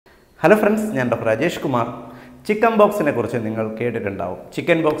Hello friends, I am Dr. Rajesh Kumar. Chickenpoxനെ കുറിച്ച് നിങ്ങൾ കേട്ടിട്ടുണ്ടാവും.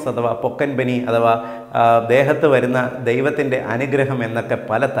 Chickenpox അഥവാ പൊക്കൻ പനി അഥവാ ദേഹത്ത് വരുന്ന ദൈവത്തിന്റെ അനുഗ്രഹം എന്നൊക്കെ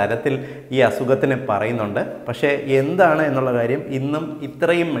പല തരത്തിൽ ഈ അസുഖത്തിനെ പറയുന്നുണ്ട്. പക്ഷേ എന്താണ് എന്നുള്ള കാര്യം ഇന്നും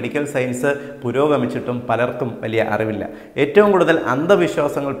ഇത്രയും മെഡിക്കൽ സയൻസ് പുരോഗമിച്ചിട്ടും പലർക്കും വലിയ അറിവില്ല. ഏറ്റവും കൂടുതൽ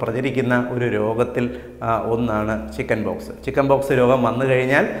അന്ധവിശ്വാസങ്ങൾ പ്രചരിക്കുന്ന ഒരു രോഗത്തിൽ ഒന്നാണ് Chickenpox. Chickenpox രോഗം വന്നു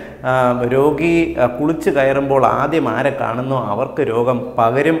കഴിഞ്ഞാൽ രോഗി കുളിച്ചു കയറുമ്പോൾ ആദ്യം ആരെ കാണുന്നോ അവർക്ക് രോഗം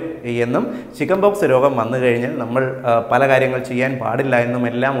പകരും എന്നും Chickenpox രോഗം വന്നു കഴിഞ്ഞാൽ നമ്മൾ പല കാര്യങ്ങൾ ചെയ്യാൻ പാടില്ല എന്നും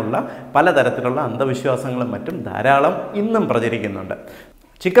എല്ലാമുള്ള പലതരത്തിലുള്ള അന്ധവിശ്വാസങ്ങളും മറ്റും ധാരാളം ഇന്നും പ്രചരിക്കുന്നുണ്ട്.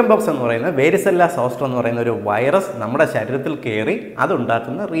 Chickenpox എന്ന് പറയുന്നത് വേരിസെല്ല സോസ്റ്റർ എന്ന് പറയുന്ന ഒരു വൈറസ് നമ്മുടെ ശരീരത്തിൽ കയറി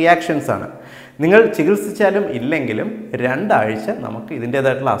അതുണ്ടാക്കുന്ന റിയാക്ഷൻസ് ആണ്. നിങ്ങൾ ചികിത്സിച്ചാലും ഇല്ലെങ്കിലും 2 ആഴ്ച നമുക്ക്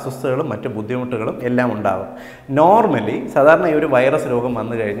ഇതിൻ്റേതായിട്ടുള്ള അസ്വസ്ഥതകളും മറ്റു ബുദ്ധിമുട്ടുകളും എല്ലാം ഉണ്ടാകും. നോർമലി സാധാരണ ഈ ഒരു വൈറസ് രോഗം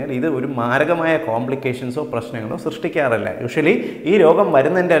വന്നു കഴിഞ്ഞാൽ ഇത് ഒരു മാരകമായ കോംപ്ലിക്കേഷൻസോ പ്രശ്നങ്ങളോ സൃഷ്ടിക്കാറില്ല. യൂഷ്വലി ഈ രോഗം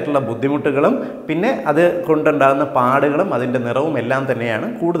വരുന്നതിൻ്റെതായിട്ടുള്ള ബുദ്ധിമുട്ടുകളും പിന്നെ അത് കൊണ്ടുണ്ടാകുന്ന പാടുകളും അതിൻ്റെ നിറവും എല്ലാം തന്നെയാണ്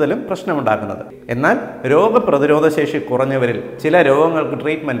കൂടുതലും പ്രശ്നമുണ്ടാക്കുന്നത്. എന്നാൽ രോഗപ്രതിരോധ ശേഷി കുറഞ്ഞവരിൽ ചില രോഗങ്ങൾക്ക്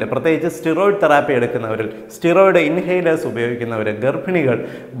ട്രീറ്റ്മെൻറ്റ്, പ്രത്യേകിച്ച് സ്റ്റിറോയിഡ് തെറാപ്പി എടുക്കുന്നവരിൽ, സ്റ്റിറോയിഡ് ഇൻഹേലേഴ്സ് ഉപയോഗിക്കുന്നവർ, ഗർഭിണികൾ,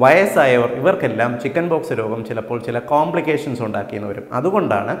 വയസ്സായവർ ഇവർക്കെല്ലാം Chickenpox രോഗം ചിലപ്പോൾ ചില കോംപ്ലിക്കേഷൻസ് ഉണ്ടാക്കിയെന്ന് വരും.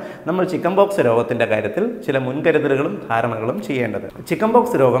 അതുകൊണ്ടാണ് നമ്മൾ Chickenpox രോഗത്തിൻ്റെ കാര്യത്തിൽ ചില മുൻകരുതലുകളും ധാരണകളും ചെയ്യേണ്ടത്. Chickenpox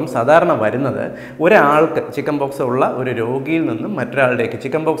രോഗം സാധാരണ വരുന്നത് ഒരാൾക്ക് Chickenpox ഉള്ള ഒരു രോഗിയിൽ നിന്നും മറ്റൊരാളിലേക്ക്,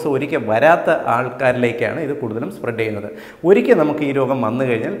 Chickenpox ഒരിക്കൽ വരാത്ത ആൾക്കാരിലേക്കാണ് ഇത് കൂടുതലും സ്പ്രെഡ് ചെയ്യുന്നത്. ഒരിക്കൽ നമുക്ക് ഈ രോഗം വന്നു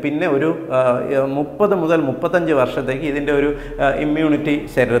കഴിഞ്ഞാൽ പിന്നെ ഒരു 30 മുതൽ 35 വർഷത്തേക്ക് ഇതിൻ്റെ ഒരു ഇമ്മ്യൂണിറ്റി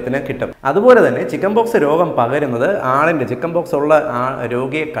ശരീരത്തിന് കിട്ടും. അതുപോലെ തന്നെ Chickenpox രോഗം പകരുന്നത് ആളിൻ്റെ Chickenpox ഉള്ള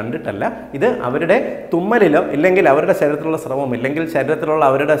രോഗിയെ കണ്ടിട്ടല്ല, ഇത് അവരുടെ തുമ്മലിലോ ഇല്ലെങ്കിൽ അവരുടെ ശരീരത്തിലുള്ള സ്രവം ഇല്ലെങ്കിൽ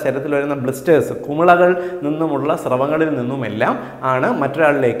അവരുടെ ശരീരത്തിൽ വരുന്ന ബ്ലിസ്റ്റേഴ്സ്, കുമിളകൾ നിന്നുമുള്ള സ്രവങ്ങളിൽ നിന്നുമെല്ലാം ആണ്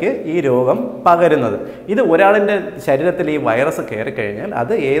മറ്റൊരാളിലേക്ക് ഈ രോഗം പകരുന്നത്. ഇത് ഒരാളിൻ്റെ ശരീരത്തിൽ ഈ വൈറസ് കയറിക്കഴിഞ്ഞാൽ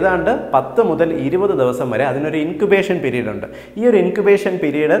അത് ഏതാണ്ട് 10 മുതൽ 20 ദിവസം വരെ അതിനൊരു ഇൻക്യുബേഷൻ പീരീഡ് ഉണ്ട്. ഈ ഒരു ഇൻക്യുബേഷൻ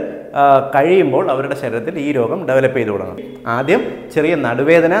പീരീഡ് കഴിയുമ്പോൾ അവരുടെ ശരീരത്തിൽ ഈ രോഗം ഡെവലപ്പ് ചെയ്തു തുടങ്ങും. ആദ്യം ചെറിയ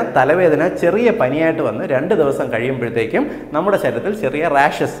നടുവേദന, തലവേദന, ചെറിയ പനിയായിട്ട് വന്ന് 2 ദിവസം കഴിയുമ്പോഴത്തേക്കും നമ്മുടെ ശരീരത്തിൽ ചെറിയ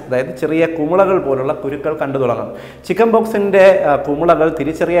റാഷസ്, അതായത് ചെറിയ കുമിളകൾ പോലുള്ള കുരുക്കൾ കണ്ടു തുടങ്ങും. Chickenpoxൻ്റെ കുമിളകൾ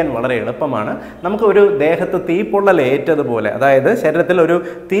തിരിച്ചറിയാൻ വളരെ എളുപ്പമാണ്. നമുക്ക് ഒരു ദേഹത്ത് തീപ്പൊള്ളൽ ഏറ്റതുപോലെ, അതായത് ശരീരത്തിൽ ഒരു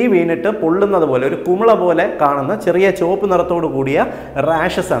തീ വീണിട്ട് പൊള്ളുന്നത് പോലെ ഒരു കുമിള പോലെ കാണുന്ന ചെറിയ ചുവപ്പ് നിറത്തോടു കൂടിയ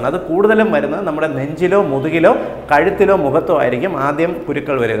റാഷസ് ആണ്. അത് കൂടുതലും വരുന്നത് നമ്മുടെ നെഞ്ചിലോ മുതുകിലോ കഴുത്തിലോ മുഖത്തോ ആയിരിക്കും ആദ്യം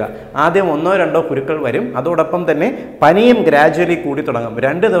കുരുക്കൾ വരിക. ആദ്യം 1-2 കുരുക്കൾ വരും. അതോടൊപ്പം തന്നെ പനിയും ഗ്രാജുവലി കൂടി തുടങ്ങും.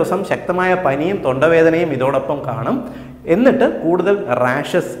 2 ദിവസം ശക്തമായ പനിയും തൊണ്ടവേദനയും ഇതോടൊപ്പം കാണും. എന്നിട്ട് കൂടുതൽ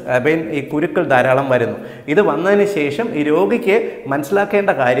റാഷസ്, ഈ കുരുക്കൾ ധാരാളം വരുന്നു. ഇത് വന്നതിന് ശേഷം ഈ രോഗിക്ക്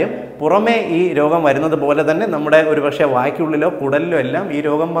മനസ്സിലാക്കേണ്ട കാര്യം, പുറമേ ഈ രോഗം വരുന്നത് പോലെ തന്നെ നമ്മുടെ ഒരുപക്ഷെ വായ്ക്കുള്ളിലോ കുടലിലോ എല്ലാം ഈ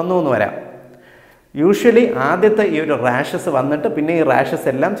രോഗം വന്നു എന്ന് വരാം. യൂഷ്വലി ആദ്യത്തെ ഈ ഒരു റാഷസ് വന്നിട്ട് പിന്നെ ഈ റാഷസ്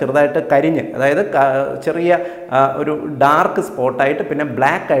എല്ലാം ചെറുതായിട്ട് കരിഞ്ഞ്, അതായത് ചെറിയ ഒരു ഡാർക്ക് സ്പോട്ടായിട്ട് പിന്നെ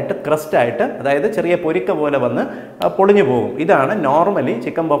ബ്ലാക്ക് ആയിട്ട് ക്രസ്റ്റായിട്ട്, അതായത് ചെറിയ പൊരിക്ക പോലെ വന്ന് പൊളിഞ്ഞു പോകും. ഇതാണ് നോർമലി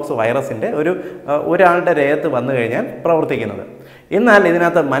Chickenpox വൈറസിൻ്റെ ഒരാളുടെ ദേഹത്ത് വന്നു കഴിഞ്ഞാൽ പ്രവർത്തിക്കുന്നത്. എന്നാൽ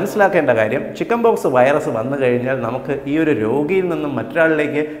ഇതിനകത്ത് മനസ്സിലാക്കേണ്ട കാര്യം, Chickenpox വൈറസ് വന്നു കഴിഞ്ഞാൽ നമുക്ക് ഈ ഒരു രോഗിയിൽ നിന്നും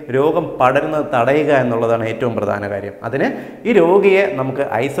മറ്റൊരാളിലേക്ക് രോഗം പടരുന്നത് തടയുക എന്നുള്ളതാണ് ഏറ്റവും പ്രധാന കാര്യം. അതിന് ഈ രോഗിയെ നമുക്ക്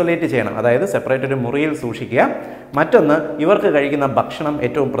ഐസൊലേറ്റ് ചെയ്യണം, അതായത് സെപ്പറേറ്റ് ഒരു മുറിയിൽ സൂക്ഷിക്കുക. മറ്റൊന്ന്, ഇവർക്ക് കഴിക്കുന്ന ഭക്ഷണം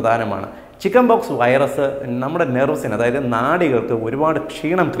ഏറ്റവും പ്രധാനമാണ്. Chickenpox വൈറസ് നമ്മുടെ നെർവ്സിന്, അതായത് നാഡികൾക്ക് ഒരുപാട്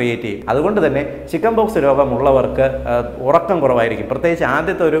ക്ഷീണം ക്രിയേറ്റ് ചെയ്യും. അതുകൊണ്ട് തന്നെ Chickenpox രോഗമുള്ളവർക്ക് ഉറക്കം കുറവായിരിക്കും. പ്രത്യേകിച്ച്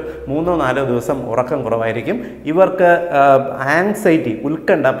ആദ്യത്തെ ഒരു 3-4 ദിവസം ഉറക്കം കുറവായിരിക്കും. ഇവർക്ക് ആങ്സൈറ്റി,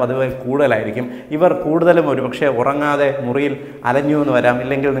 ഉത്കണ്ഠ പതിവ് കൂടുതലായിരിക്കും. ഇവർ കൂടുതലും ഒരുപക്ഷെ ഉറങ്ങാതെ മുറിയിൽ അലഞ്ഞു എന്ന് വരാം,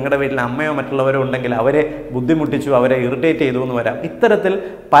 ഇല്ലെങ്കിൽ നിങ്ങളുടെ വീട്ടിൽ അമ്മയോ മറ്റുള്ളവരോ ഉണ്ടെങ്കിൽ അവരെ ബുദ്ധിമുട്ടിച്ചു, അവരെ ഇറിറ്റേറ്റ് ചെയ്തു എന്ന് വരാം. ഇത്തരത്തിൽ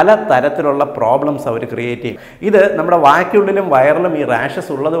പല തരത്തിലുള്ള പ്രോബ്ലംസ് അവർ ക്രിയേറ്റ് ചെയ്യും. ഇത് നമ്മുടെ വായ്ക്കുള്ളിലും വയറിലും ഈ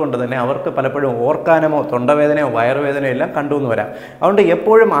റാഷസ് ഉള്ളത് കൊണ്ട് തന്നെ അവർക്ക് പലപ്പോഴും ഓർക്കാനമോ തൊണ്ടവേദനയോ വയറുവേദനയോ എല്ലാം കണ്ടുവന്ന് വരാം. അതുകൊണ്ട്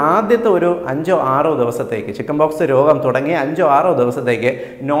എപ്പോഴും ആദ്യത്തെ ഒരു 5-6 ദിവസത്തേക്ക്, Chickenpox രോഗം തുടങ്ങിയ 5-6 ദിവസത്തേക്ക്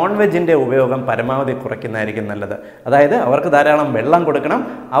നോൺ വെജിൻ്റെ ഉപയോഗം പരമാവധി കുറയ്ക്കുന്നതായിരിക്കും നല്ലത്. അതായത് അവർക്ക് ധാരാളം വെള്ളം കൊടുക്കണം.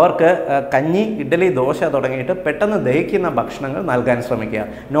 അവർക്ക് കഞ്ഞി, ഇഡ്ഡലി, ദോശ തുടങ്ങിയിട്ട് പെട്ടെന്ന് ദഹിക്കുന്ന ഭക്ഷണങ്ങൾ നൽകാൻ ശ്രമിക്കുക.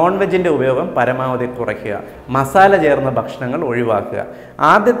 നോൺ വെജിൻ്റെ ഉപയോഗം പരമാവധി കുറയ്ക്കുക. മസാല ചേർന്ന ഭക്ഷണങ്ങൾ ഒഴിവാക്കുക.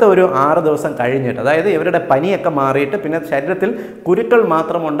 ആദ്യത്തെ ഒരു 6 ദിവസം കഴിഞ്ഞിട്ട്, അതായത് ഇവരുടെ പനിയൊക്കെ മാറിയിട്ട് പിന്നെ ശരീരത്തിൽ കുരുക്കൾ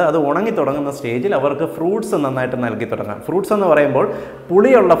മാത്രമുണ്ട്, അത് ഉണങ്ങി തുടങ്ങുന്ന സ്റ്റേജിൽ അവർക്ക് ഫ്രൂട്ട്സ് നന്നായിട്ട് നൽകി തുടങ്ങാം. ഫ്രൂട്ട്സ് എന്ന് പറയുമ്പോൾ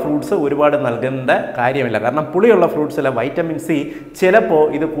പുളിയുള്ള ഫ്രൂട്ട്സ് ഒരുപാട് നൽകേണ്ട കാര്യമില്ല. കാരണം പുളിയുള്ള ഫ്രൂട്ട്സിലെ വൈറ്റമിൻ സി ചിലപ്പോൾ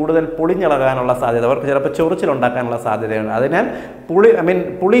ഇത് കൂടുതൽ പൊളിഞ്ഞിളകാനുള്ള സാധ്യത, അവർക്ക് ചിലപ്പോൾ ചൊറിച്ചിലുണ്ടാക്കാനുള്ള സാധ്യതയുണ്ട്. അതിനാൽ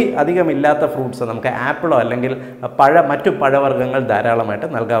പുളി അധികമില്ലാത്ത ഫ്രൂട്ട്സ് നമുക്ക് ആപ്പിളോ അല്ലെങ്കിൽ മറ്റു പഴവർഗ്ഗങ്ങൾ ധാരാളമായിട്ട്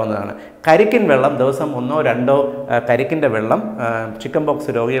നൽകാവുന്നതാണ്. കരിക്കിൻ വെള്ളം ദിവസം 1-2 കരിക്കിൻ്റെ വെള്ളം ചിക്കൻ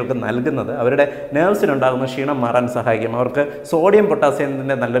ബോക്സ് രോഗികൾക്ക് നൽകുന്നത് അവരുടെ നെർവ്സിനുണ്ടാകുന്ന ക്ഷീണം മാറാൻ സഹായിക്കും. അവർക്ക് സോഡിയം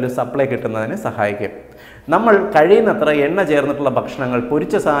പൊട്ടാസ്യത്തിൻ്റെ നല്ലൊരു സപ്ലൈ കിട്ടുന്നതിന് സഹായിക്കും. നമ്മൾ കഴിയുന്നത്ര എണ്ണ ചേർന്നിട്ടുള്ള ഭക്ഷണങ്ങൾ,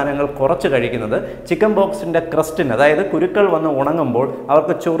 പൊരിച്ച സാധനങ്ങൾ കുറച്ച് കഴിക്കുന്നത് ചിക്കൻ ബോക്സിൻ്റെ ക്രസ്റ്റിന്, അതായത് കുരുക്കൾ വന്ന് ഉണങ്ങുമ്പോൾ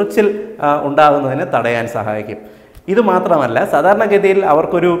അവർക്ക് ചൊറിച്ചിൽ ഉണ്ടാകുന്നതിന് തടയാൻ സഹായിക്കും. ഇതുമാത്രമല്ല, സാധാരണഗതിയിൽ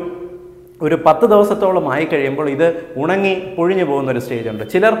അവർക്കൊരു 10 ദിവസത്തോളം ആയി കഴിയുമ്പോൾ ഇത് ഉണങ്ങി പൊഴിഞ്ഞു പോകുന്നൊരു സ്റ്റേജുണ്ട്.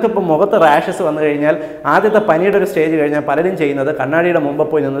 ചിലർക്ക് ഇപ്പോൾ മുഖത്ത് റാഷസ് വന്നു കഴിഞ്ഞാൽ ആദ്യത്തെ പനിയുടെ ഒരു സ്റ്റേജ് കഴിഞ്ഞാൽ പലരും ചെയ്യുന്നത് കണ്ണാടിയുടെ മുമ്പ്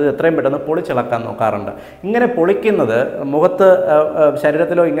പോയി നിന്നത് എത്രയും പെട്ടെന്ന് പൊളിച്ചിളക്കാൻ നോക്കാറുണ്ട്. ഇങ്ങനെ പൊളിക്കുന്നത് മുഖത്ത്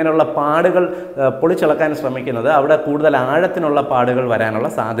ശരീരത്തിലോ ഇങ്ങനെയുള്ള പാടുകൾ പൊളിച്ചിളക്കാൻ ശ്രമിക്കുന്നത് അവിടെ കൂടുതൽ ആഴത്തിനുള്ള പാടുകൾ വരാനുള്ള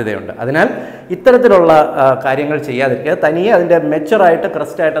സാധ്യതയുണ്ട്. അതിനാൽ ഇത്തരത്തിലുള്ള കാര്യങ്ങൾ ചെയ്യാതിരിക്കുക. തനിയെ അതിൻ്റെ മെച്ചുറായിട്ട്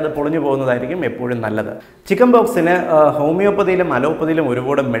ക്രസ്റ്റായിട്ട് അത് പൊളിഞ്ഞു പോകുന്നതായിരിക്കും എപ്പോഴും നല്ലത്. ചിക്കൻ ബോക്സിന് ഹോമിയോപ്പതിയിലും അലോപ്പതിയിലും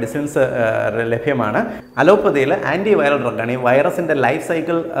ഒരുപാട് മെഡിസിൻസ് ലഭ്യമാണ്. അലോപ്പതിയിൽ ആൻറ്റി വൈറൽ ഡ്രഗാണ്. ഈ വൈറസിൻ്റെ ലൈഫ്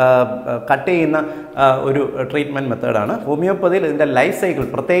സൈക്കിൾ കട്ട് ചെയ്യുന്ന ഒരു ട്രീറ്റ്മെൻറ്റ് മെത്തേഡാണ്. ഹോമിയോപ്പതിയിൽ ഇതിൻ്റെ ലൈഫ് സൈക്കിൾ,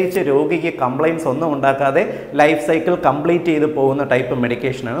 പ്രത്യേകിച്ച് രോഗിക്ക് കംപ്ലയിൻസ് ഒന്നും ഉണ്ടാക്കാതെ ലൈഫ് സൈക്കിൾ കംപ്ലീറ്റ് ചെയ്ത് പോകുന്ന ടൈപ്പ്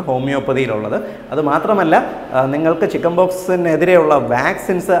മെഡിക്കേഷനാണ് ഹോമിയോപ്പതിയിലുള്ളത്. അതുമാത്രമല്ല, നിങ്ങൾക്ക് ചിക്കൻ ബോക്സിനെതിരെയുള്ള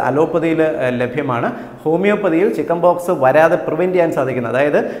വാക്സിൻസ് അലോപ്പതിയിൽ ലഭ്യമാണ്. ഹോമിയോപ്പതിയിൽ ചിക്കൻ ബോക്സ് വരാതെ പ്രിവെൻറ്റ് ചെയ്യാൻ സാധിക്കുന്നത്,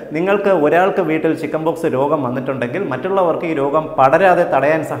 അതായത് നിങ്ങൾക്ക് ഒരാൾക്ക് വീട്ടിൽ ചിക്കൻ ബോക്സ് രോഗം വന്നിട്ടുണ്ടെങ്കിൽ മറ്റുള്ളവർക്ക് ഈ രോഗം പടരാതെ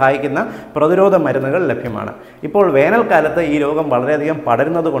തടയാൻ സഹായിക്കുന്ന പ്രതിരോധ മരുന്നുകൾ ലഭ്യമാണ്. ഇപ്പോൾ വേനൽക്കാലത്ത് ഈ രോഗം വളരെയധികം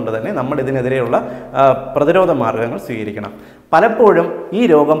പടരുന്നത് കൊണ്ട് തന്നെ നമ്മൾ ഇതിനെതിരെയുള്ള പ്രതിരോധ മാർഗങ്ങൾ സ്വീകരിക്കണം. പലപ്പോഴും ഈ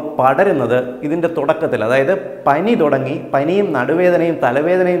രോഗം പടരുന്നത് ഇതിൻ്റെ തുടക്കത്തിൽ, അതായത് പനി തുടങ്ങി, പനിയും നടുവേദനയും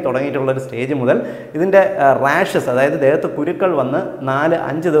തലവേദനയും തുടങ്ങിയിട്ടുള്ളൊരു സ്റ്റേജ് മുതൽ ഇതിൻ്റെ റാഷസ്, അതായത് ദേഹത്ത് കുരുക്കൾ വന്ന്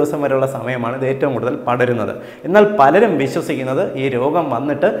 4-5 ദിവസം വരെയുള്ള സമയമാണ് ഇത് ഏറ്റവും കൂടുതൽ പടരുന്നത്. എന്നാൽ പലരും വിശ്വസിക്കുന്നത് ഈ രോഗം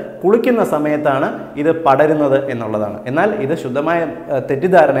വന്നിട്ട് കുളിക്കുന്ന സമയത്താണ് ഇത് പടരുന്നത് എന്നുള്ളതാണ്. എന്നാൽ ഇത് ശുദ്ധമായ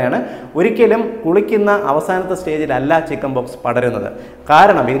തെറ്റിദ്ധാരണയാണ്. ഒരിക്കലും കുളിക്കുന്ന അവസാനത്തെ സ്റ്റേജിലല്ല ചിക്കൻ ബോക്സ് പടരുന്നത്.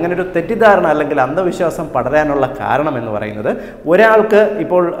 കാരണം ഇങ്ങനൊരു തെറ്റിദ്ധാരണ അല്ലെങ്കിൽ അന്ധവിശ്വാസം പടരാനുള്ള കാരണം എന്ന് പറയുന്നത്, ഒരാൾക്ക്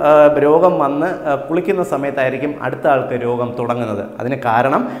ഇപ്പോൾ രോഗം വന്ന് കുളിക്കുന്ന സമയത്തായിരിക്കും അടുത്ത ആൾക്ക് രോഗം തുടങ്ങുന്നത്. അതിന്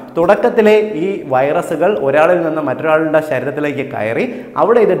കാരണം തുടക്കത്തിലെ ഈ വൈറസുകൾ ഒരാളിൽ നിന്ന് മറ്റൊരാളുടെ ശരീരത്തിലേക്ക് കയറി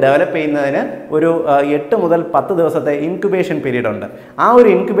അവിടെ ഇത് ഡെവലപ്പ് ചെയ്യുന്നതിന് ഒരു 8 മുതൽ 10 ദിവസത്തെ ഇൻക്യുബേഷൻ പീരീഡ് ഉണ്ട്. ആ ഒരു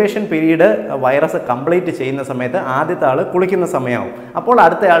ഇൻക്യുബേഷൻ പീരീഡ് വൈറസ് കംപ്ലീറ്റ് ചെയ്യുന്ന സമയത്ത് ആദ്യത്തെ ആൾ കുളിക്കുന്ന സമയമാവും. അപ്പോൾ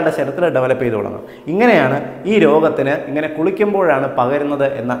അടുത്തയാളുടെ ശരീരത്തിൽ ഡെവലപ്പ് ചെയ്ത് തുടങ്ങും. ഇങ്ങനെയാണ് ഈ രോഗത്തിന് ഇങ്ങനെ കുളിക്കുമ്പോഴാണ് പകരുന്നത്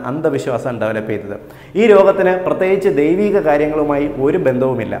എന്ന അന്ധവിശ്വാസം ഡെവലപ്പ് ചെയ്തത്. ഈ രോഗത്തിന് പ്രത്യേകിച്ച് ദൈവിക കാര്യങ്ങളുമായി ഒരു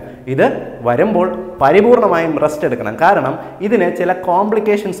ബന്ധവുമില്ല. ഇത് വരുമ്പോൾ പരിപൂർണമായും റെസ്റ്റ് എടുക്കണം. കാരണം ഇതിന് ചില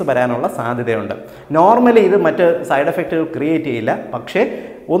കോംപ്ലിക്കേഷൻസ് വരാനുള്ള സാധ്യതയുണ്ട്. നോർമലി ഇത് മറ്റ് സൈഡ് എഫക്റ്റുകൾ ക്രിയേറ്റ് ചെയ്യില്ല. പക്ഷേ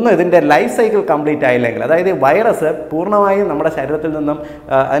ഇതിൻ്റെ ലൈഫ് സൈക്കിൾ കംപ്ലീറ്റ് ആയില്ലെങ്കിൽ, അതായത് വൈറസ് പൂർണ്ണമായും നമ്മുടെ ശരീരത്തിൽ നിന്നും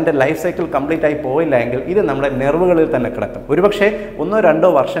അതിൻ്റെ ലൈഫ് സൈക്കിൾ കംപ്ലീറ്റ് ആയി പോയില്ല എങ്കിൽ ഇത് നമ്മുടെ നെർവുകളിൽ തന്നെ കിടക്കും. ഒരുപക്ഷെ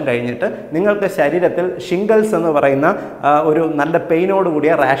 1-2 വർഷം കഴിഞ്ഞിട്ട് നിങ്ങൾക്ക് ശരീരത്തിൽ ഷിംഗിൾസ് എന്ന് പറയുന്ന ഒരു നല്ല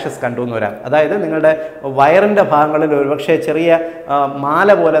പെയിനോടുകൂടിയ റാഷസ് കണ്ടുവന്ന് വരാം. അതായത് നിങ്ങളുടെ വയറിൻ്റെ ഭാഗങ്ങളിൽ ഒരുപക്ഷെ ചെറിയ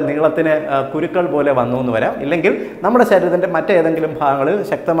മാല പോലെ നീളത്തിന് കുരുക്കൾ പോലെ വന്നു എന്ന് വരാം. ഇല്ലെങ്കിൽ നമ്മുടെ ശരീരത്തിൻ്റെ മറ്റേതെങ്കിലും ഭാഗങ്ങളിൽ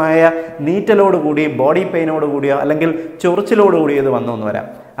ശക്തമായ നീറ്റലോടുകൂടി, ബോഡി പെയിനോടുകൂടിയോ അല്ലെങ്കിൽ ചൊറിച്ചിലോടുകൂടിയോ ഇത് വന്നു എന്ന് വരാം.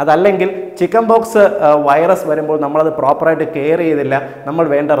 അതല്ലെങ്കിൽ ചിക്കൻ ബോക്സ് വൈറസ് വരുമ്പോൾ നമ്മളത് പ്രോപ്പറായിട്ട് കെയർ ചെയ്തില്ല, നമ്മൾ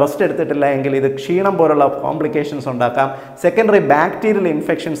വേണ്ട റെസ്റ്റ് എടുത്തിട്ടില്ല എങ്കിൽ ഇത് ക്ഷീണം പോലുള്ള കോംപ്ലിക്കേഷൻസ് ഉണ്ടാക്കാം. സെക്കൻഡറി ബാക്ടീരിയൽ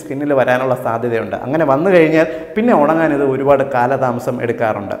ഇൻഫെക്ഷൻ സ്കിന്നിൽ വരാനുള്ള സാധ്യതയുണ്ട്. അങ്ങനെ വന്നു കഴിഞ്ഞാൽ പിന്നെ ഉണങ്ങാൻ ഇത് ഒരുപാട് കാലതാമസം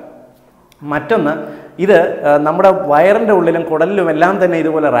എടുക്കാറുണ്ട്. മറ്റൊന്ന്, ഇത് നമ്മുടെ വയറിൻ്റെ ഉള്ളിലും കുടലിലും എല്ലാം തന്നെ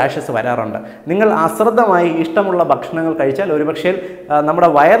ഇതുപോലെ റാഷസ് വരാറുണ്ട്. നിങ്ങൾ അശ്രദ്ധമായി ഇഷ്ടമുള്ള ഭക്ഷണങ്ങൾ കഴിച്ചാൽ ഒരുപക്ഷേ നമ്മുടെ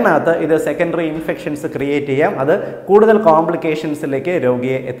വയറിനകത്ത് ഇത് സെക്കൻഡറി ഇൻഫെക്ഷൻസ് ക്രിയേറ്റ് ചെയ്യാം. അത് കൂടുതൽ കോംപ്ലിക്കേഷൻസിലേക്ക്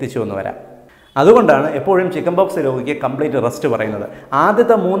രോഗിയെ എത്തിച്ചു എന്ന് വരാം. അതുകൊണ്ടാണ് എപ്പോഴും ചിക്കൻ ബോക്സ് രോഗിക്ക് കംപ്ലീറ്റ് റെസ്റ്റ് പറയുന്നത്.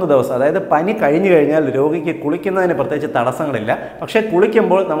 ആദ്യത്തെ 3 ദിവസം, അതായത് പനി കഴിഞ്ഞു കഴിഞ്ഞാൽ രോഗിക്ക് കുളിക്കുന്നതിന് പ്രത്യേകിച്ച് തടസ്സങ്ങളില്ല. പക്ഷേ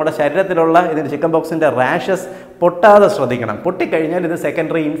കുളിക്കുമ്പോൾ നമ്മുടെ ശരീരത്തിലുള്ള ഇതിൻ്റെ ചിക്കൻ ബോക്സിൻ്റെ റാഷസ് പൊട്ടാതെ ശ്രദ്ധിക്കണം. പൊട്ടിക്കഴിഞ്ഞാൽ ഇത്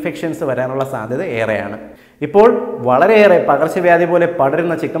സെക്കൻഡറി ഇൻഫെക്ഷൻസ് വരാനുള്ള സാധ്യത ഏറെയാണ്. ഇപ്പോൾ വളരെയേറെ പകർച്ചവ്യാധി പോലെ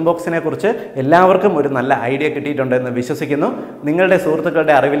പടരുന്ന ചിക്കൻ ബോക്സിനെ കുറിച്ച് എല്ലാവർക്കും ഒരു നല്ല ഐഡിയ കിട്ടിയിട്ടുണ്ടെന്ന് വിശ്വസിക്കുന്നു. നിങ്ങളുടെ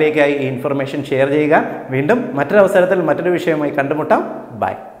സുഹൃത്തുക്കളുടെ അറിവിലേക്കായി ഈ ഇൻഫർമേഷൻ ഷെയർ ചെയ്യുക. വീണ്ടും മറ്റൊരു അവസരത്തിൽ മറ്റൊരു വിഷയവുമായി കണ്ടുമുട്ടാം.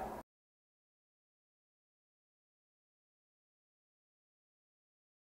 ബൈ.